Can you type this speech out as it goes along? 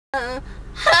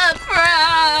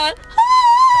Heffron.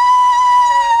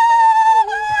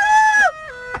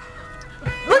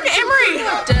 Look at Emery.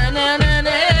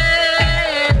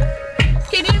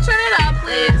 Can you turn it up,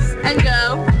 please, and go?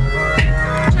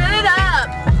 Turn it up.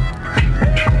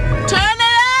 Turn it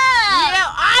up.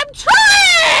 Yeah, I'm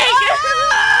trying.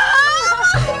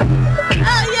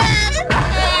 Oh yeah.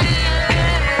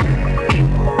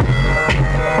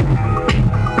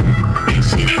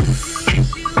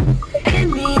 And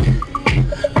me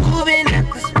moving at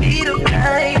the speed of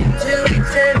light to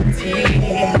eternity.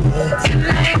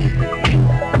 Tonight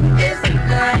is the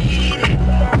night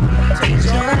to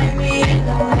join me in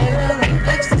the middle of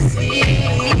ecstasy.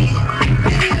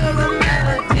 Feel the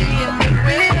melody and the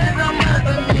rhythm of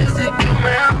the music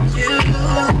around you,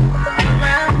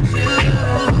 around you.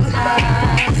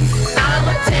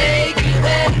 I'ma take you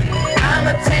there,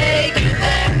 I'ma take you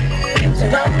there. So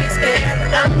don't be scared,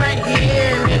 I'm right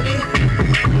here, baby.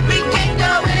 We can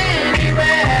go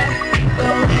anywhere,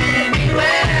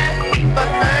 but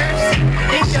first,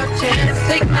 it's your chance,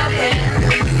 take my hand.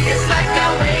 It's like I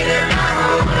waited my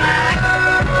whole life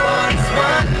for this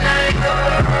one night.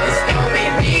 It's gonna be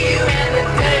me, you, and the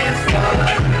dance floor.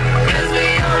 'Cause we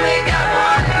only got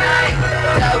one night.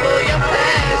 Double your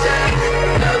pleasure,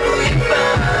 double your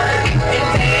fun, and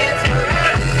dance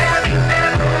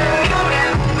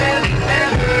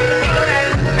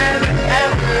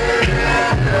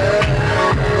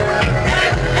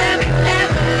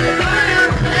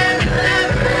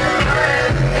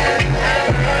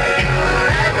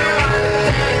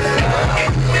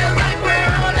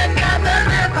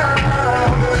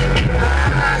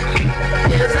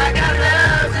feels like our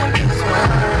love's in this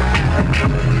world.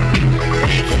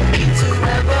 We can be two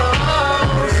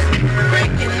rebels,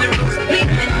 breaking the rules,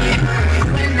 leaving you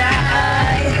and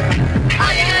I.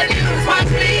 All you gotta do is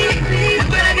watch me, do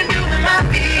what I can do with my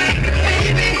feet,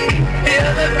 baby. Feel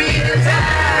the beat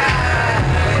inside.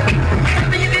 Tell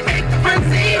me if you take the front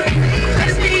seat.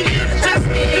 Trust me, trust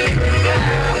me, girl.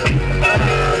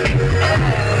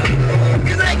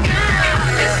 'Cause right now,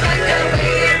 it's like I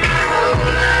waited my whole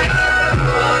life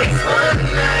for this one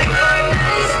night.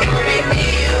 It's gonna be me,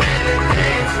 you, and the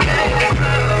dance floor.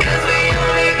 'Cause we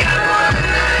only got one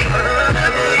night.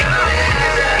 Double your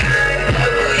pleasure,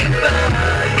 double your fun,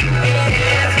 and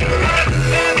dance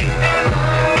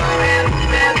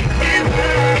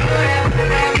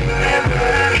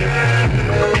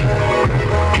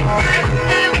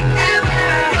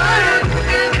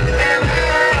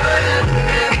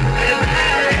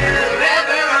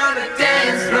on the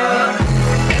dance floor.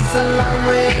 It's a long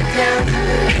way down,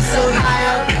 so high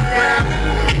off the ground.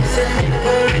 Sending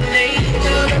for an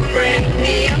angel to bring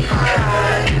me a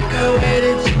heart. Girl, where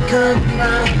did you come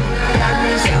from?